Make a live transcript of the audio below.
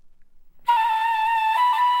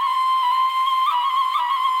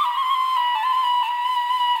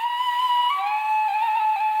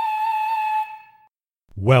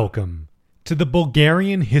Welcome to the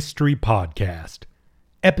Bulgarian History Podcast,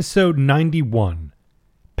 Episode 91,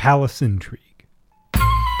 Palace Intrigue.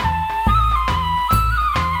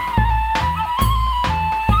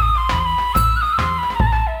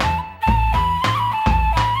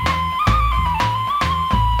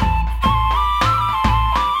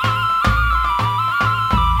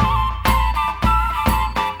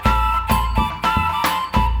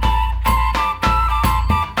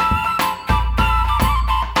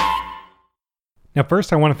 Now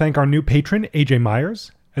first, I want to thank our new patron, AJ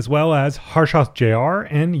Myers, as well as Harshath JR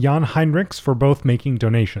and Jan Heinrichs for both making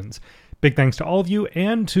donations. Big thanks to all of you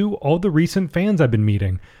and to all the recent fans I've been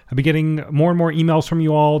meeting. I've been getting more and more emails from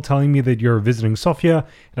you all telling me that you're visiting Sofia,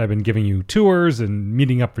 and I've been giving you tours and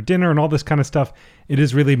meeting up for dinner and all this kind of stuff. It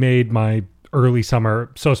has really made my early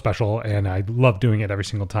summer so special, and I love doing it every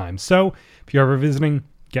single time. So if you're ever visiting,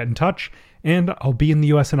 get in touch. And I'll be in the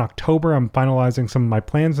US in October. I'm finalizing some of my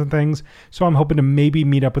plans and things, so I'm hoping to maybe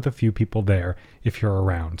meet up with a few people there if you're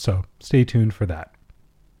around. So stay tuned for that.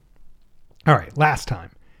 All right, last time.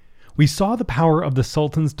 We saw the power of the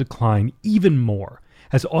Sultans decline even more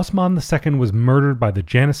as Osman II was murdered by the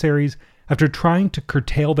Janissaries after trying to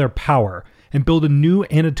curtail their power and build a new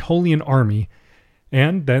Anatolian army,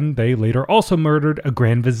 and then they later also murdered a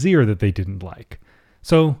Grand Vizier that they didn't like.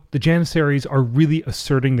 So the Janissaries are really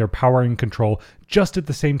asserting their power and control just at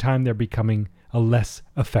the same time they're becoming a less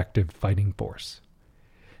effective fighting force.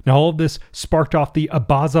 Now all of this sparked off the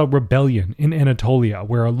Abaza rebellion in Anatolia,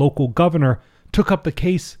 where a local governor took up the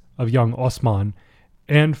case of young Osman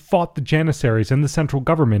and fought the Janissaries and the central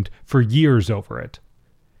government for years over it.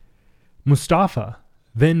 Mustafa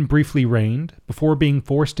then briefly reigned before being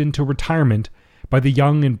forced into retirement by the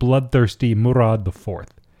young and bloodthirsty Murad IV,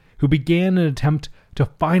 who began an attempt to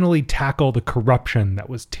finally tackle the corruption that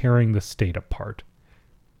was tearing the state apart.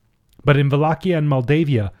 But in Wallachia and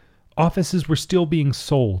Moldavia, offices were still being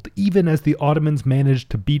sold, even as the Ottomans managed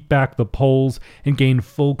to beat back the Poles and gain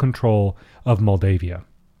full control of Moldavia.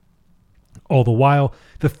 All the while,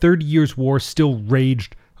 the 30 Years' War still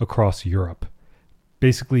raged across Europe,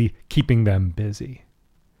 basically keeping them busy.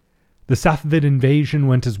 The Safavid invasion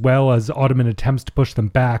went as well as Ottoman attempts to push them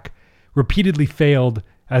back, repeatedly failed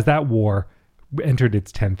as that war entered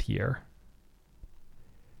its 10th year.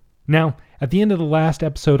 Now, at the end of the last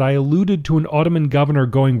episode, I alluded to an Ottoman governor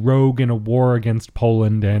going rogue in a war against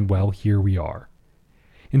Poland, and well, here we are.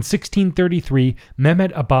 In 1633,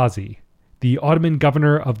 Mehmed Abazi, the Ottoman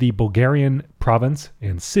governor of the Bulgarian province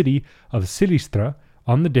and city of Silistra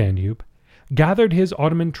on the Danube, gathered his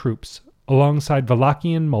Ottoman troops alongside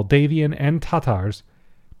Wallachian, Moldavian, and Tatars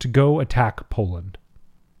to go attack Poland.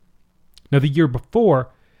 Now, the year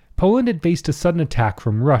before, Poland had faced a sudden attack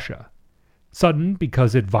from Russia. Sudden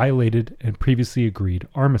because it violated a previously agreed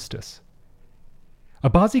armistice.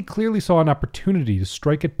 Abazi clearly saw an opportunity to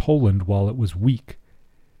strike at Poland while it was weak.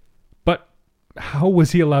 But how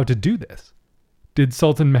was he allowed to do this? Did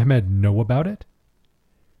Sultan Mehmed know about it?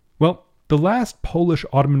 Well, the last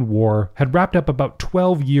Polish-Ottoman war had wrapped up about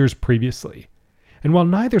 12 years previously, and while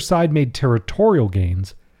neither side made territorial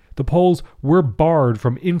gains, the Poles were barred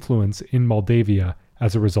from influence in Moldavia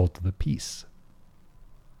as a result of the peace.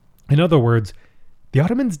 In other words, the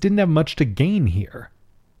Ottomans didn't have much to gain here,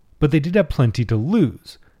 but they did have plenty to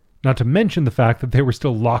lose, not to mention the fact that they were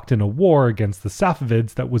still locked in a war against the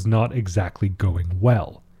Safavids that was not exactly going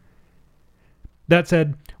well. That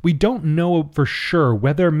said, we don't know for sure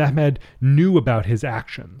whether Mehmed knew about his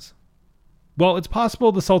actions. While it's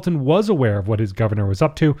possible the Sultan was aware of what his governor was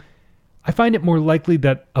up to, I find it more likely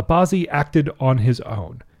that Abazi acted on his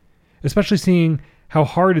own, especially seeing how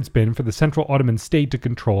hard it's been for the Central Ottoman state to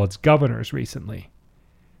control its governors recently.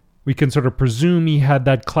 We can sort of presume he had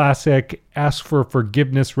that classic ask for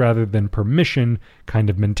forgiveness rather than permission kind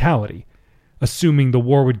of mentality. Assuming the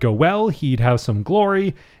war would go well, he'd have some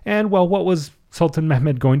glory, and well, what was Sultan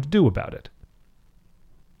Mehmed going to do about it?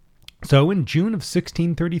 So in June of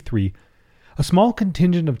 1633, a small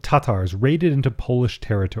contingent of Tatars raided into Polish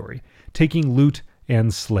territory, taking loot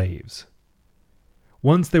and slaves.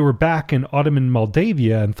 Once they were back in Ottoman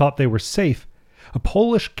Moldavia and thought they were safe, a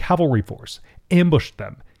Polish cavalry force ambushed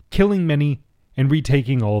them, killing many and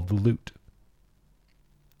retaking all of the loot.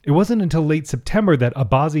 It wasn't until late September that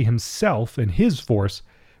Abazi himself and his force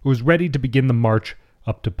was ready to begin the march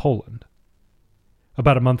up to Poland.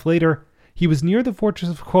 About a month later, he was near the fortress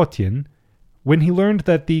of Khotyn when he learned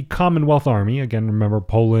that the Commonwealth Army, again remember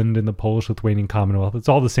Poland and the Polish-Lithuanian Commonwealth, it's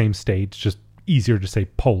all the same state, it's just easier to say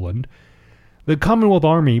Poland. The Commonwealth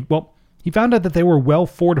Army, well, he found out that they were well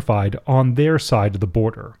fortified on their side of the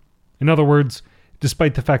border. In other words,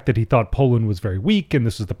 despite the fact that he thought Poland was very weak and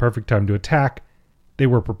this was the perfect time to attack, they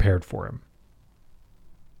were prepared for him.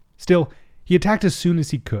 Still, he attacked as soon as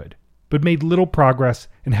he could, but made little progress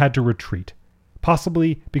and had to retreat,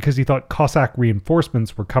 possibly because he thought Cossack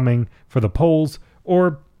reinforcements were coming for the Poles,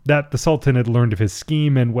 or that the Sultan had learned of his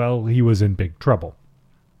scheme and, well, he was in big trouble.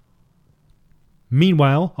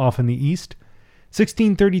 Meanwhile, off in the east,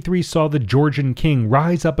 1633 saw the Georgian king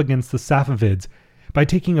rise up against the Safavids by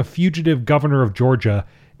taking a fugitive governor of Georgia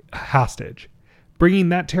hostage, bringing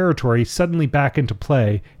that territory suddenly back into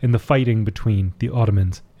play in the fighting between the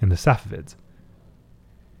Ottomans and the Safavids.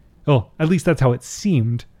 Well, at least that's how it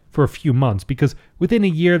seemed for a few months, because within a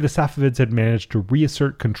year the Safavids had managed to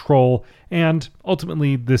reassert control, and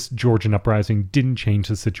ultimately this Georgian uprising didn't change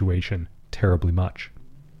the situation terribly much.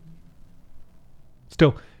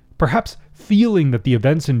 Still, perhaps feeling that the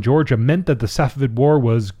events in Georgia meant that the Safavid War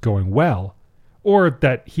was going well, or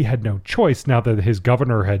that he had no choice now that his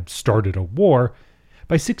governor had started a war,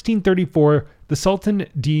 by 1634 the Sultan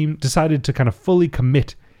decided to kind of fully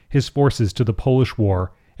commit his forces to the Polish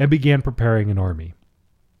War and began preparing an army.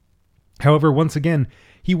 However, once again,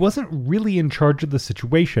 he wasn't really in charge of the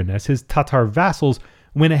situation, as his Tatar vassals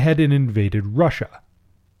went ahead and invaded Russia.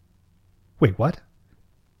 Wait, what?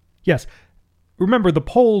 Yes, remember, the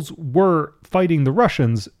Poles were fighting the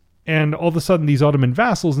Russians, and all of a sudden these Ottoman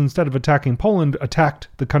vassals, instead of attacking Poland, attacked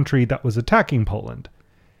the country that was attacking Poland.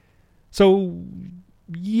 So,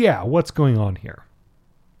 yeah, what's going on here?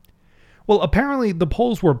 Well, apparently the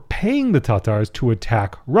Poles were paying the Tatars to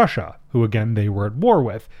attack Russia, who again they were at war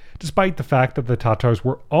with, despite the fact that the Tatars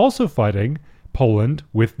were also fighting Poland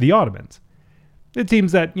with the Ottomans. It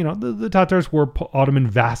seems that, the Tatars were Ottoman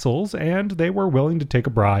vassals, and they were willing to take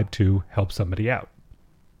a bribe to help somebody out.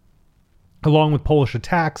 Along with Polish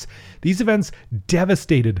attacks, these events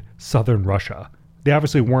devastated southern Russia. They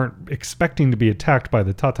obviously weren't expecting to be attacked by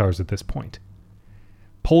the Tatars at this point.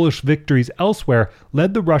 Polish victories elsewhere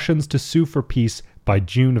led the Russians to sue for peace by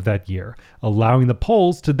June of that year, allowing the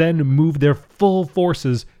Poles to then move their full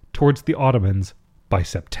forces towards the Ottomans by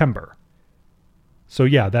September. So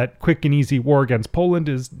yeah, that quick and easy war against Poland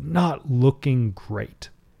is not looking great.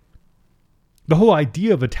 The whole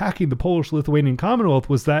idea of attacking the Polish-Lithuanian Commonwealth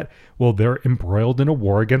was that, well, they're embroiled in a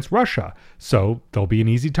war against Russia, so they'll be an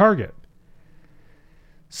easy target.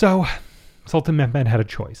 So, Sultan Mehmed had a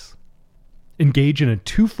choice. Engage in a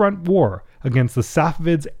two-front war against the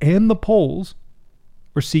Safavids and the Poles,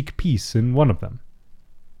 or seek peace in one of them.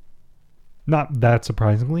 Not that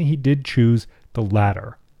surprisingly, he did choose the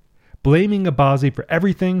latter, blaming Abazi for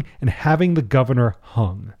everything and having the governor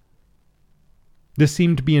hung. This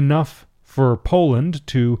seemed to be enough for Poland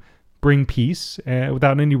to bring peace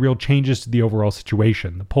without any real changes to the overall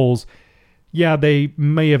situation. The Poles, yeah, they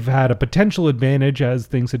may have had a potential advantage as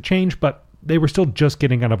things had changed, but they were still just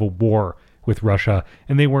getting out of a war with Russia,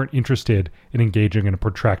 and they weren't interested in engaging in a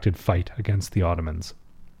protracted fight against the Ottomans.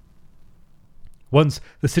 Once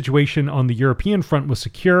the situation on the European front was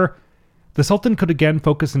secure, the Sultan could again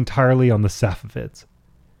focus entirely on the Safavids.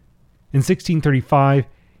 In 1635,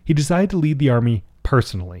 he decided to lead the army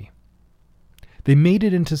personally. They made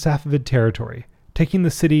it into Safavid territory, taking the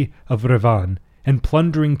city of Revan and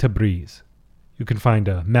plundering Tabriz. You can find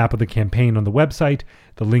a map of the campaign on the website.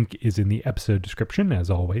 The link is in the episode description, as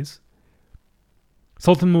always.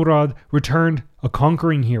 Sultan Murad returned a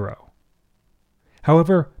conquering hero.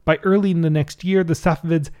 However, by early in the next year, the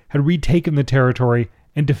Safavids had retaken the territory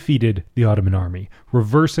and defeated the Ottoman army,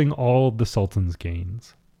 reversing all of the Sultan's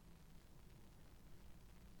gains.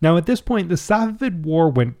 Now, at this point, the Safavid War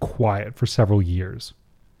went quiet for several years.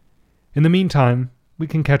 In the meantime, we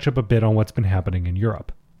can catch up a bit on what's been happening in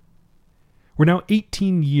Europe. We're now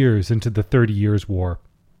 18 years into the 30 Years' War,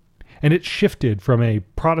 and it shifted from a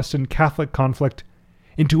Protestant-Catholic conflict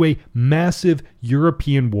into a massive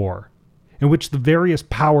European war, in which the various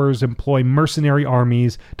powers employ mercenary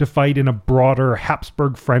armies to fight in a broader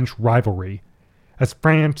Habsburg-French rivalry, as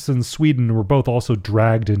France and Sweden were both also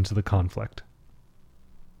dragged into the conflict.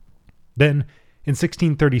 Then, in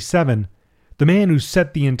 1637, the man who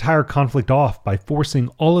set the entire conflict off by forcing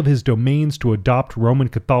all of his domains to adopt Roman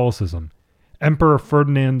Catholicism, Emperor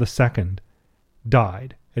Ferdinand II,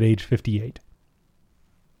 died at age 58.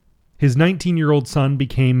 His 19-year-old son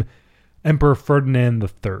became Emperor Ferdinand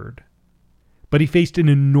III, but he faced an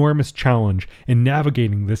enormous challenge in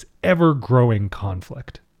navigating this ever-growing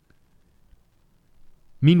conflict.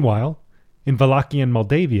 Meanwhile, in Wallachia and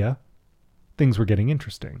Moldavia, things were getting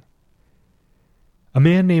interesting. A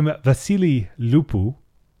man named Vasily Lupu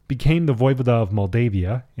became the voivoda of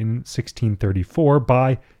Moldavia in 1634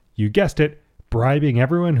 by, you guessed it, bribing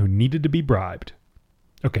everyone who needed to be bribed.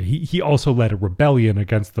 Okay, he also led a rebellion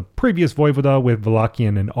against the previous voivoda with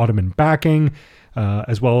Wallachian and Ottoman backing,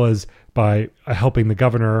 as well as by helping the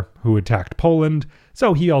governor who attacked Poland.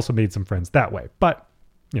 So he also made some friends that way. But,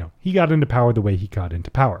 he got into power the way he got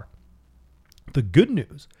into power. The good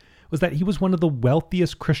news was that he was one of the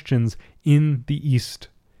wealthiest Christians in the East.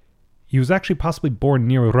 He was actually possibly born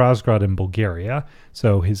near Razgrad in Bulgaria,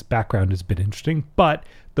 so his background is a bit interesting. But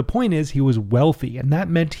the point is he was wealthy, and that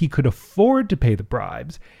meant he could afford to pay the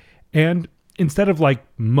bribes. And instead of like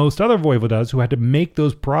most other voivodas who had to make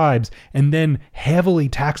those bribes and then heavily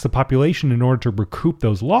tax the population in order to recoup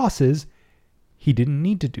those losses, he didn't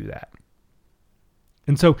need to do that.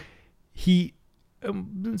 And so he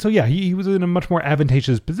was in a much more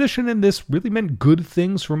advantageous position, and this really meant good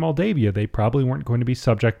things for Moldavia. They probably weren't going to be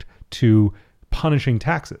subject to punishing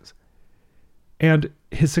taxes. And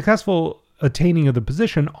his successful attaining of the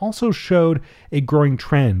position also showed a growing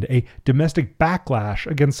trend, a domestic backlash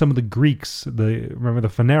against some of the Greeks, remember the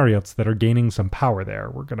Phanariots that are gaining some power there.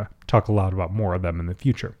 We're going to talk a lot about more of them in the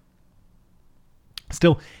future.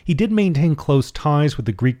 Still, he did maintain close ties with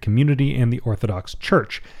the Greek community and the Orthodox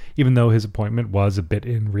Church, even though his appointment was a bit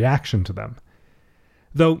in reaction to them.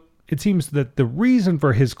 Though it seems that the reason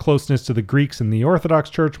for his closeness to the Greeks and the Orthodox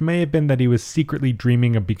Church may have been that he was secretly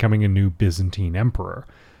dreaming of becoming a new Byzantine emperor.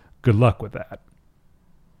 Good luck with that.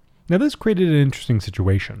 Now this created an interesting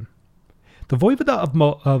situation. The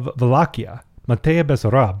voivoda of Wallachia, Matei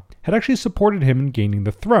Bessarab, had actually supported him in gaining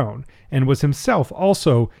the throne, and was himself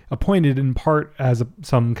also appointed in part as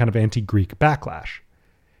some kind of anti-Greek backlash.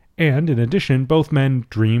 And in addition, both men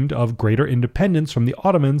dreamed of greater independence from the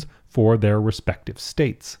Ottomans for their respective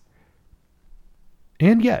states.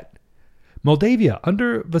 And yet, Moldavia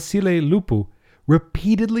under Vasile Lupu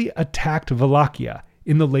repeatedly attacked Wallachia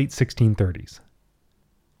in the late 1630s.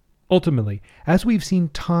 Ultimately, as we've seen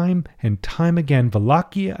time and time again,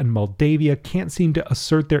 Wallachia and Moldavia can't seem to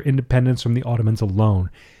assert their independence from the Ottomans alone.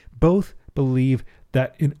 Both believe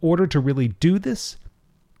that in order to really do this,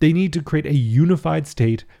 they need to create a unified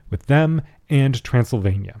state with them and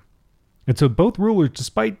Transylvania. And so both rulers,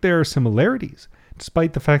 despite their similarities,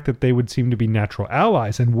 despite the fact that they would seem to be natural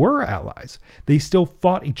allies and were allies, they still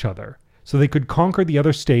fought each other so they could conquer the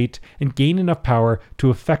other state and gain enough power to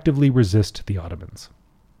effectively resist the Ottomans.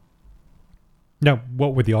 Now,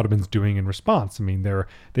 what were the Ottomans doing in response? I mean,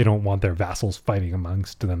 they don't want their vassals fighting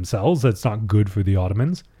amongst themselves. That's not good for the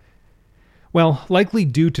Ottomans. Well, likely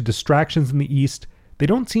due to distractions in the East, they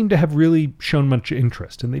don't seem to have really shown much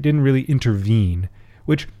interest, and they didn't really intervene,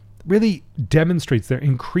 which really demonstrates their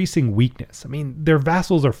increasing weakness. I mean, their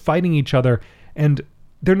vassals are fighting each other, and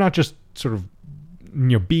they're not just sort of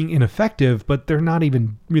being ineffective, but they're not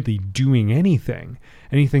even really doing anything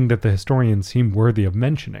that the historians seem worthy of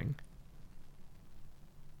mentioning.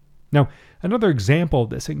 Now, another example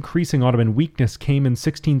of this increasing Ottoman weakness came in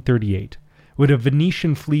 1638, when a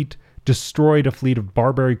Venetian fleet destroyed a fleet of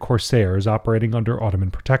Barbary corsairs operating under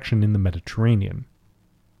Ottoman protection in the Mediterranean.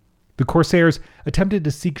 The corsairs attempted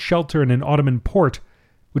to seek shelter in an Ottoman port,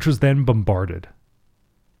 which was then bombarded.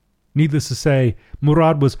 Needless to say,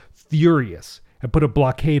 Murad was furious and put a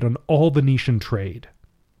blockade on all Venetian trade.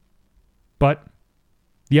 But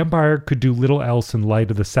the empire could do little else in light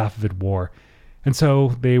of the Safavid War, and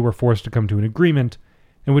so they were forced to come to an agreement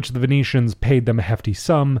in which the Venetians paid them a hefty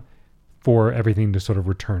sum for everything to sort of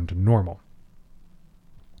return to normal.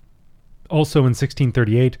 Also in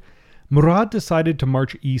 1638, Murad decided to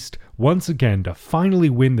march east once again to finally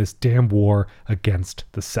win this damn war against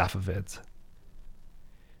the Safavids.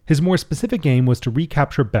 His more specific aim was to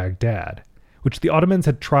recapture Baghdad, which the Ottomans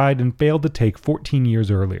had tried and failed to take 14 years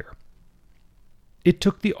earlier. It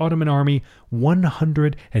took the Ottoman army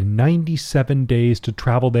 197 days to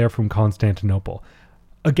travel there from Constantinople.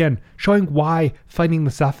 Again, showing why fighting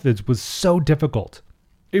the Safavids was so difficult.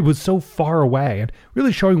 It was so far away, and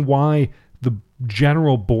really showing why the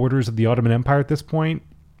general borders of the Ottoman Empire at this point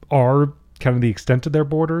are kind of the extent of their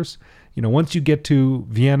borders. Once you get to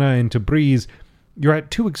Vienna and Tabriz, you're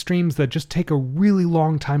at two extremes that just take a really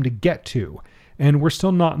long time to get to. And we're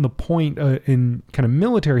still not in the point in kind of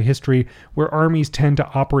military history where armies tend to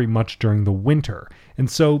operate much during the winter. And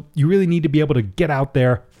so you really need to be able to get out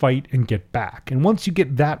there, fight, and get back. And once you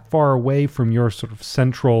get that far away from your sort of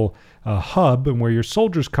central hub and where your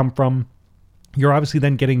soldiers come from, you're obviously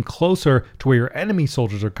then getting closer to where your enemy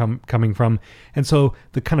soldiers are coming from. And so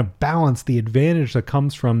the kind of balance, the advantage that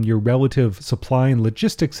comes from your relative supply and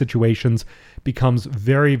logistics situations becomes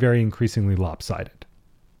very, very increasingly lopsided.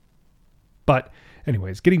 But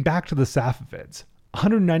anyways, getting back to the Safavids,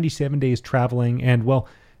 197 days traveling, and well,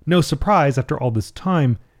 no surprise after all this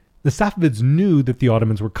time, The Safavids knew that the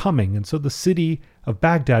Ottomans were coming, and so the city of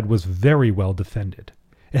Baghdad was very well defended.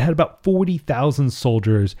 It had about 40,000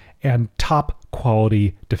 soldiers and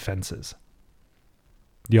top-quality defenses.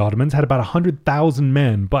 The Ottomans had about 100,000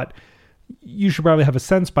 men, but you should probably have a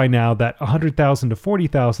sense by now that 100,000 to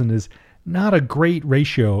 40,000 is not a great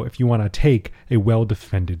ratio if you want to take a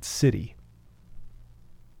well-defended city.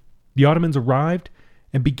 The Ottomans arrived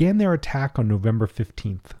and began their attack on November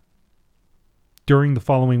 15th. During the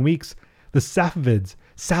following weeks, the Safavids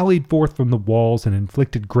sallied forth from the walls and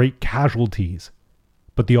inflicted great casualties,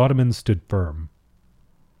 but the Ottomans stood firm.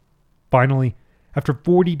 Finally, after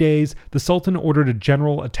 40 days, the Sultan ordered a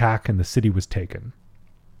general attack and the city was taken.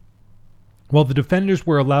 While the defenders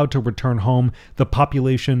were allowed to return home, the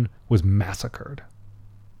population was massacred.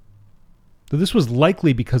 Though this was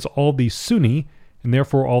likely because all the Sunni, and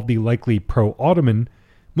therefore all the likely pro-Ottoman,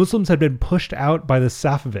 Muslims had been pushed out by the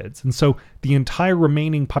Safavids, and so the entire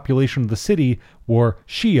remaining population of the city were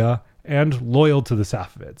Shia and loyal to the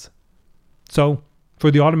Safavids. So, for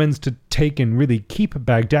the Ottomans to take and really keep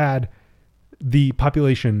Baghdad, the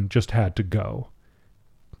population just had to go.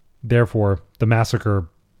 Therefore, the massacre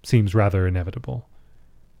seems rather inevitable.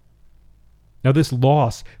 Now, this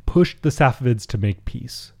loss pushed the Safavids to make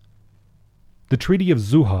peace. The Treaty of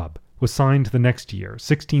Zuhab was signed the next year,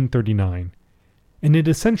 1639, and it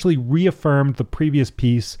essentially reaffirmed the previous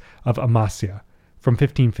peace of Amasya from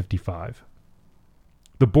 1555.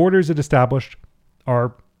 The borders it established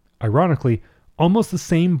are, ironically, almost the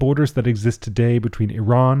same borders that exist today between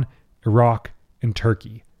Iran, Iraq, and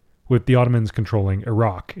Turkey, with the Ottomans controlling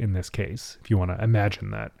Iraq in this case, if you want to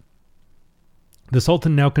imagine that. The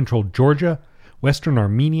Sultan now controlled Georgia, Western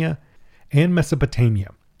Armenia, and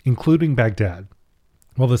Mesopotamia, including Baghdad,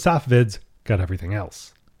 while the Safavids got everything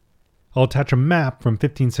else. I'll attach a map from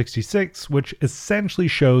 1566, which essentially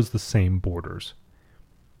shows the same borders.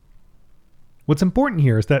 What's important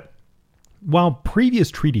here is that while previous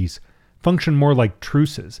treaties functioned more like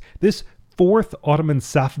truces, this Fourth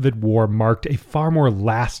Ottoman-Safavid War marked a far more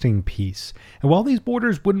lasting peace. And while these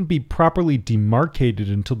borders wouldn't be properly demarcated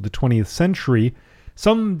until the 20th century,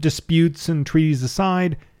 some disputes and treaties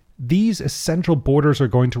aside, these essential borders are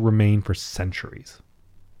going to remain for centuries.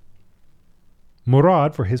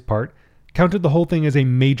 Murad, for his part, counted the whole thing as a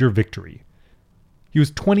major victory. He was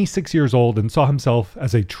 26 years old and saw himself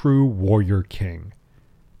as a true warrior king.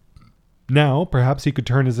 Now, perhaps he could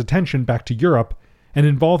turn his attention back to Europe and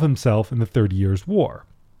involve himself in the 30 Years' War.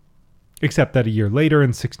 Except that a year later, in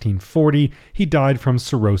 1640, he died from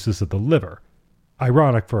cirrhosis of the liver.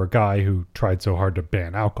 Ironic for a guy who tried so hard to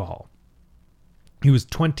ban alcohol. He was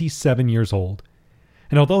 27 years old,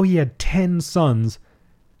 and although he had 10 sons,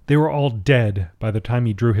 they were all dead by the time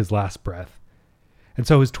he drew his last breath, and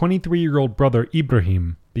so his 23-year-old brother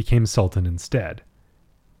Ibrahim became sultan instead.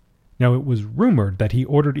 Now, it was rumored that he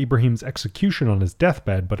ordered Ibrahim's execution on his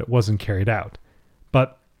deathbed, but it wasn't carried out.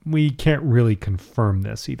 But we can't really confirm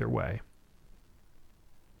this either way.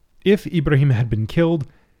 If Ibrahim had been killed,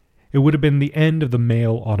 it would have been the end of the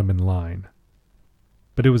male Ottoman line.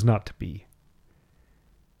 But it was not to be.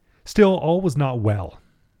 Still, all was not well.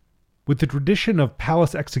 With the tradition of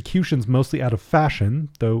palace executions mostly out of fashion,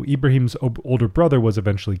 though Ibrahim's older brother was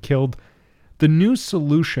eventually killed, the new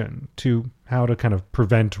solution to how to kind of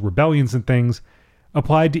prevent rebellions and things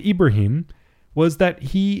applied to Ibrahim was that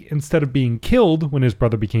he, instead of being killed when his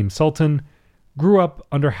brother became sultan, grew up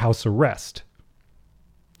under house arrest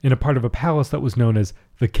in a part of a palace that was known as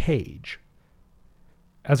the Cage.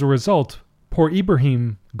 As a result, poor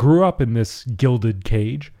Ibrahim grew up in this gilded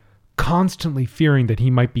cage, constantly fearing that he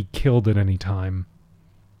might be killed at any time.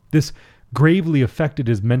 This gravely affected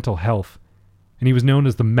his mental health, and he was known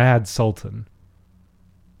as the Mad Sultan.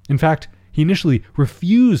 In fact, he initially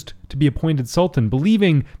refused to be appointed sultan,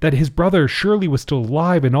 believing that his brother surely was still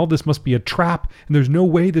alive and all this must be a trap and there's no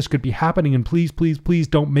way this could be happening and please, please, please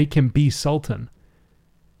don't make him be sultan.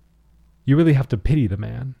 You really have to pity the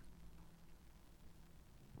man.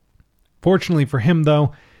 Fortunately for him,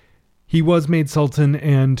 though, he was made sultan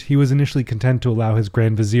and he was initially content to allow his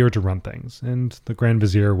Grand Vizier to run things, and the Grand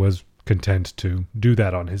Vizier was content to do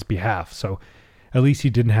that on his behalf, so at least he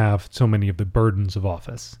didn't have so many of the burdens of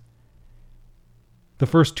office. The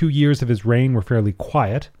first 2 years of his reign were fairly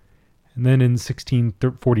quiet, and then in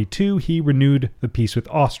 1642 he renewed the peace with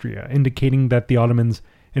Austria, indicating that the Ottomans,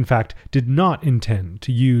 in fact, did not intend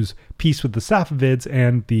to use peace with the Safavids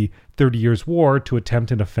and the 30 Years' War to attempt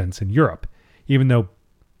an offense in Europe, even though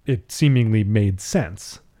it seemingly made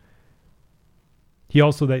sense. He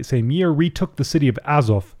also that same year retook the city of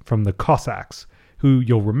Azov from the Cossacks, who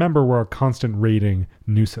you'll remember were a constant raiding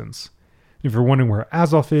nuisance. If you're wondering where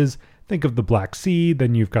Azov is, think of the Black Sea,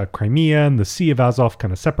 then you've got Crimea and the Sea of Azov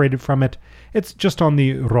kind of separated from it. It's just on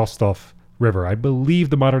the Rostov River. I believe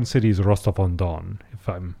the modern city is Rostov-on-Don, if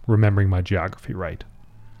I'm remembering my geography right.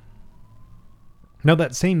 Now,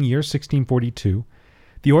 that same year, 1642,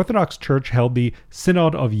 the Orthodox Church held the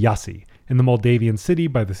Synod of Iași in the Moldavian city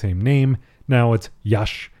by the same name. Now it's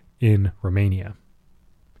Iași in Romania.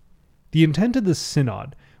 The intent of this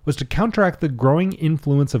synod was to counteract the growing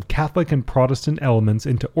influence of Catholic and Protestant elements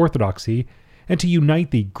into Orthodoxy and to unite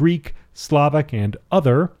the Greek, Slavic, and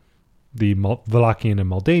other, the Wallachian and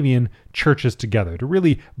Moldavian, churches together to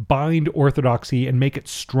really bind Orthodoxy and make it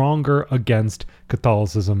stronger against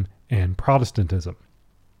Catholicism and Protestantism.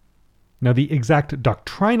 Now, the exact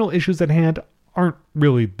doctrinal issues at hand aren't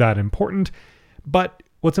really that important, but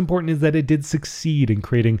what's important is that it did succeed in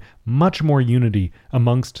creating much more unity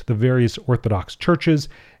amongst the various Orthodox churches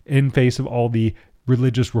in face of all the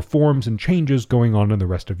religious reforms and changes going on in the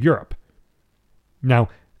rest of Europe. Now,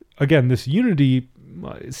 again, this unity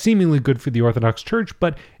is seemingly good for the Orthodox Church,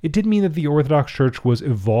 but it did mean that the Orthodox Church was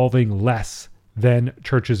evolving less than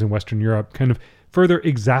churches in Western Europe, kind of further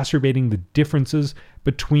exacerbating the differences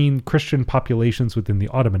between Christian populations within the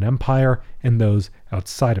Ottoman Empire and those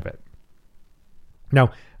outside of it.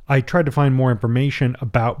 Now, I tried to find more information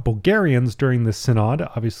about Bulgarians during this synod.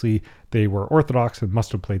 Obviously, they were Orthodox and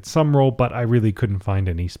must have played some role, but I really couldn't find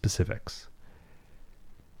any specifics.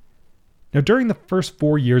 Now, during the first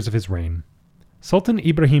 4 years of his reign, Sultan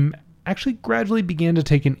Ibrahim actually gradually began to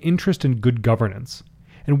take an interest in good governance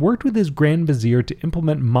and worked with his Grand Vizier to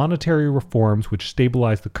implement monetary reforms which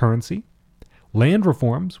stabilized the currency, land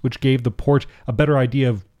reforms which gave the Porte a better idea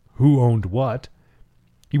of who owned what.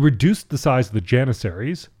 He reduced the size of the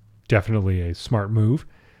janissaries, definitely a smart move,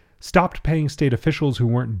 stopped paying state officials who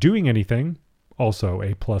weren't doing anything, also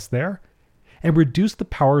a plus there, and reduced the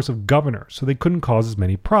powers of governors so they couldn't cause as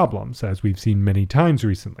many problems, as we've seen many times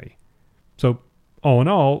recently. So, all in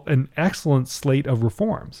all, an excellent slate of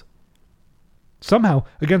reforms. Somehow,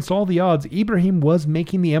 against all the odds, Ibrahim was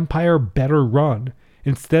making the empire better run,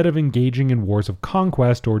 instead of engaging in wars of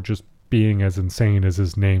conquest or just being as insane as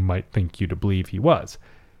his name might think you to believe he was.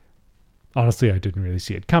 Honestly, I didn't really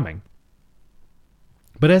see it coming.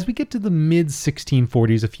 But as we get to the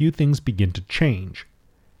mid-1640s, a few things begin to change.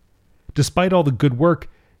 Despite all the good work,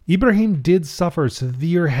 Ibrahim did suffer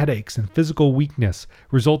severe headaches and physical weakness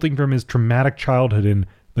resulting from his traumatic childhood in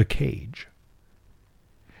the cage.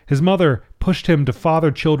 His mother pushed him to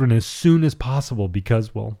father children as soon as possible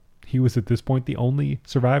because, well, he was at this point the only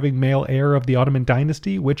surviving male heir of the Ottoman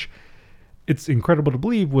dynasty, which, it's incredible to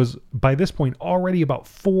believe, was by this point already about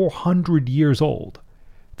 400 years old.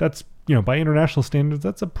 That's, by international standards,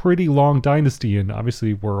 that's a pretty long dynasty, and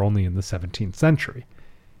obviously we're only in the 17th century.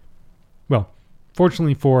 Well,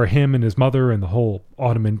 fortunately for him and his mother and the whole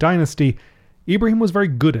Ottoman dynasty, Ibrahim was very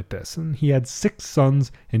good at this, and he had 6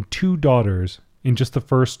 sons and 2 daughters in just the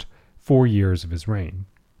first 4 years of his reign.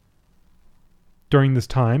 During this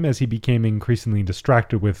time, as he became increasingly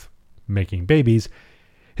distracted with making babies,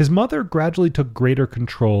 his mother gradually took greater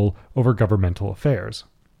control over governmental affairs.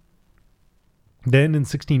 Then, in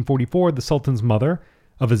 1644, the Sultan's mother,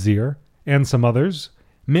 a vizier, and some others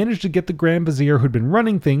managed to get the Grand Vizier who'd been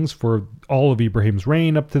running things for all of Ibrahim's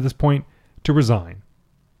reign up to this point to resign.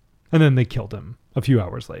 And then they killed him a few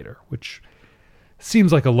hours later, which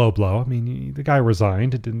seems like a low blow. I mean, the guy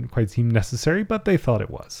resigned. It didn't quite seem necessary, but they thought it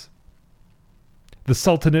was. The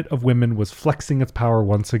Sultanate of Women was flexing its power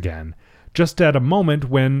once again, just at a moment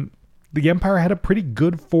when the empire had a pretty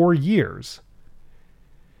good 4 years.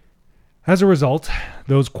 As a result,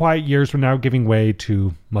 those quiet years were now giving way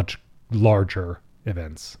to much larger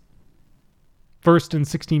events. First, in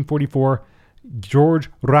 1644,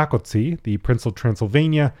 George Rákóczi, the Prince of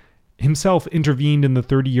Transylvania, himself intervened in the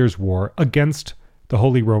 30 Years' War against the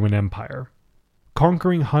Holy Roman Empire,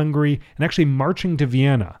 conquering Hungary and actually marching to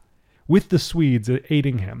Vienna, with the Swedes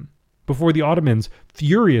aiding him, before the Ottomans,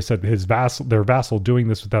 furious at their vassal doing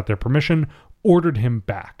this without their permission, ordered him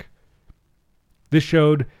back. This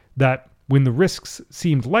showed that when the risks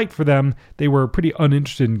seemed light for them, they were pretty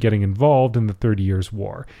uninterested in getting involved in the 30 Years'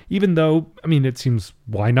 War. Even though, it seems,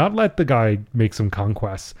 why not let the guy make some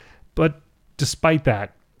conquests? But despite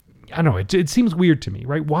that, I don't know, it seems weird to me,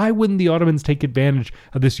 right? Why wouldn't the Ottomans take advantage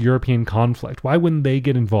of this European conflict? Why wouldn't they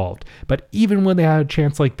get involved? But even when they had a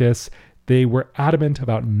chance like this, they were adamant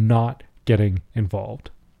about not getting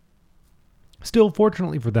involved. Still,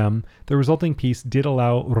 fortunately for them, the resulting peace did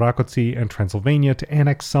allow Rákóczi and Transylvania to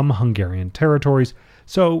annex some Hungarian territories,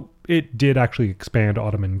 so it did actually expand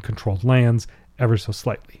Ottoman-controlled lands ever so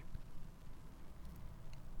slightly.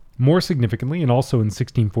 More significantly, and also in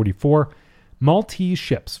 1644, Maltese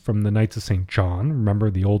ships from the Knights of St. John,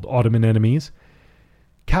 remember the old Ottoman enemies,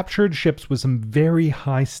 captured ships with some very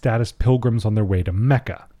high-status pilgrims on their way to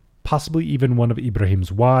Mecca, possibly even one of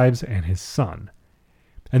Ibrahim's wives and his son.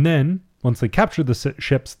 And then, once they captured the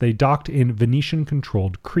ships, they docked in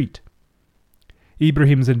Venetian-controlled Crete.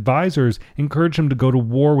 Ibrahim's advisors encouraged him to go to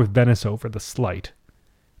war with Venice over the slight.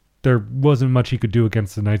 There wasn't much he could do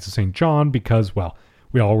against the Knights of St. John because, well,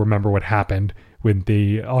 we all remember what happened when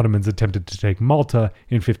the Ottomans attempted to take Malta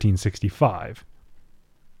in 1565.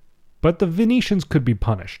 But the Venetians could be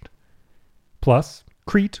punished. Plus,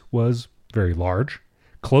 Crete was very large,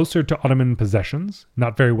 closer to Ottoman possessions,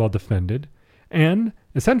 not very well defended, and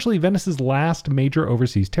essentially Venice's last major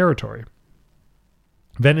overseas territory.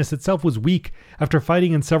 Venice itself was weak after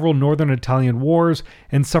fighting in several northern Italian wars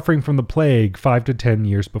and suffering from the plague 5 to 10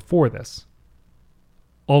 years before this.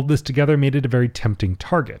 All this together made it a very tempting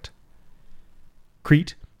target.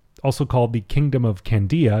 Crete, also called the Kingdom of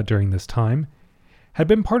Candia during this time, had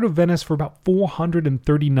been part of Venice for about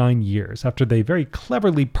 439 years after they very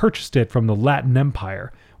cleverly purchased it from the Latin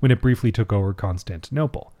Empire when it briefly took over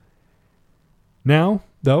Constantinople. Now,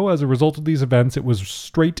 though, as a result of these events, it was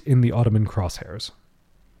straight in the Ottoman crosshairs.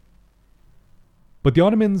 But the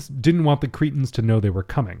Ottomans didn't want the Cretans to know they were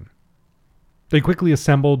coming. They quickly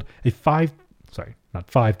assembled a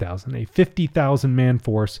 50,000-man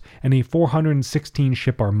force and a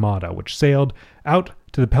 416-ship armada, which sailed out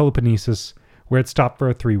to the Peloponnesus, where it stopped for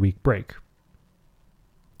a 3-week break.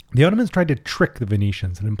 The Ottomans tried to trick the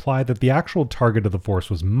Venetians and imply that the actual target of the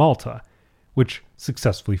force was Malta, which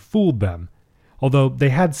successfully fooled them, although they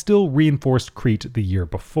had still reinforced Crete the year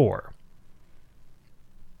before.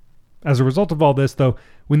 As a result of all this, though,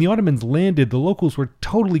 when the Ottomans landed, the locals were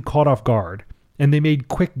totally caught off guard, and they made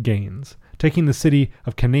quick gains, taking the city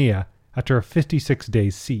of Canea after a 56-day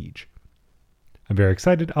siege. I'm very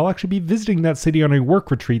excited. I'll actually be visiting that city on a work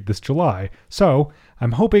retreat this July, so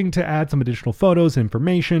I'm hoping to add some additional photos and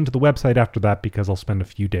information to the website after that because I'll spend a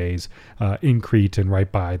few days in Crete and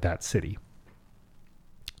right by that city.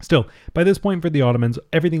 Still, by this point for the Ottomans,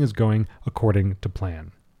 everything is going according to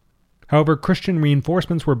plan. However, Christian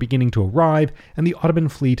reinforcements were beginning to arrive, and the Ottoman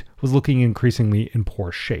fleet was looking increasingly in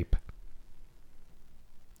poor shape.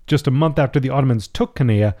 Just a month after the Ottomans took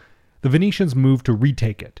Canea, the Venetians moved to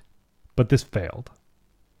retake it, but this failed.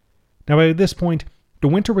 Now by this point, the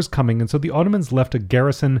winter was coming, and so the Ottomans left a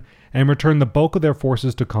garrison and returned the bulk of their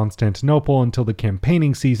forces to Constantinople until the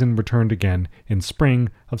campaigning season returned again in spring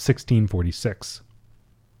of 1646.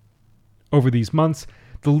 Over these months,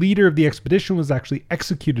 the leader of the expedition was actually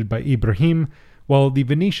executed by Ibrahim, while the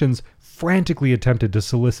Venetians frantically attempted to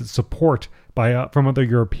solicit support from other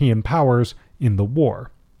European powers in the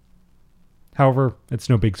war. However, it's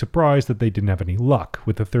no big surprise that they didn't have any luck,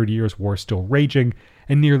 with the 30 Years' War still raging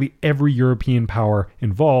and nearly every European power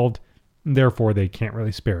involved, and therefore they can't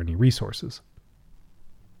really spare any resources.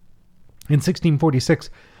 In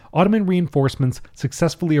 1646, Ottoman reinforcements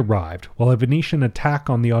successfully arrived, while a Venetian attack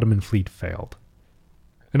on the Ottoman fleet failed.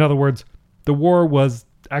 In other words, the war was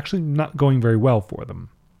actually not going very well for them.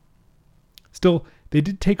 Still, they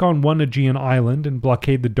did take on one Aegean island and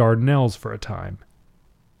blockade the Dardanelles for a time.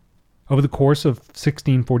 Over the course of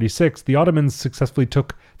 1646, the Ottomans successfully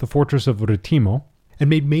took the fortress of Retimo and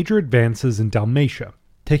made major advances in Dalmatia,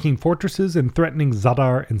 taking fortresses and threatening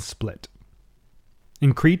Zadar and Split.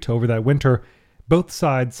 In Crete, over that winter, both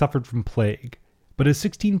sides suffered from plague, but as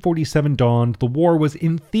 1647 dawned, the war was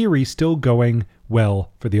in theory still going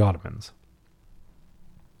well for the Ottomans.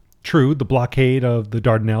 True, the blockade of the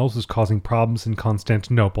Dardanelles was causing problems in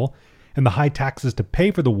Constantinople, and the high taxes to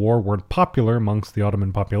pay for the war weren't popular amongst the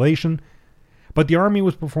Ottoman population, but the army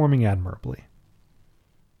was performing admirably.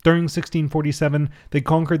 During 1647, they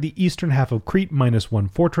conquered the eastern half of Crete minus one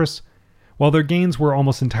fortress, while their gains were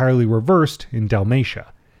almost entirely reversed in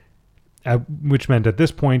Dalmatia, which meant at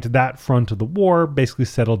this point that front of the war basically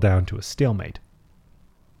settled down to a stalemate.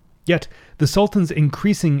 Yet, the Sultan's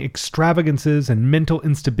increasing extravagances and mental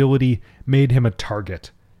instability made him a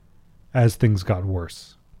target, as things got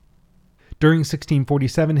worse. During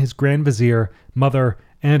 1647, his Grand Vizier, mother,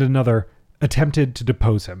 and another attempted to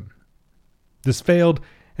depose him. This failed,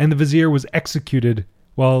 and the Vizier was executed,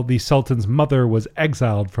 while the Sultan's mother was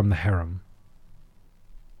exiled from the harem.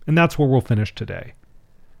 And that's where we'll finish today.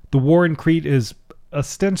 The war in Crete is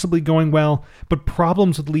ostensibly going well, but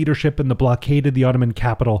problems with leadership and the blockade of the Ottoman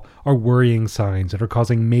capital are worrying signs that are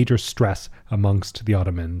causing major stress amongst the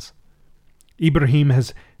Ottomans. Ibrahim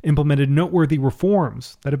has implemented noteworthy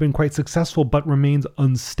reforms that have been quite successful but remains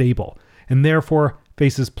unstable, and therefore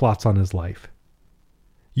faces plots on his life.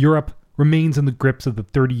 Europe remains in the grips of the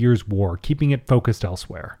 30 Years' War, keeping it focused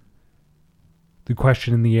elsewhere. The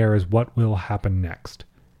question in the air is what will happen next.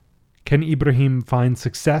 Can Ibrahim find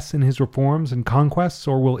success in his reforms and conquests,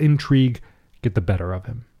 or will intrigue get the better of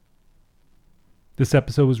him? This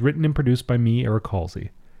episode was written and produced by me, Eric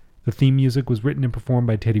Halsey. The theme music was written and performed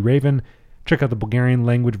by Teddy Raven. Check out the Bulgarian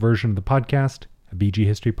language version of the podcast at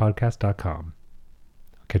bghistorypodcast.com.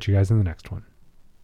 I'll catch you guys in the next one.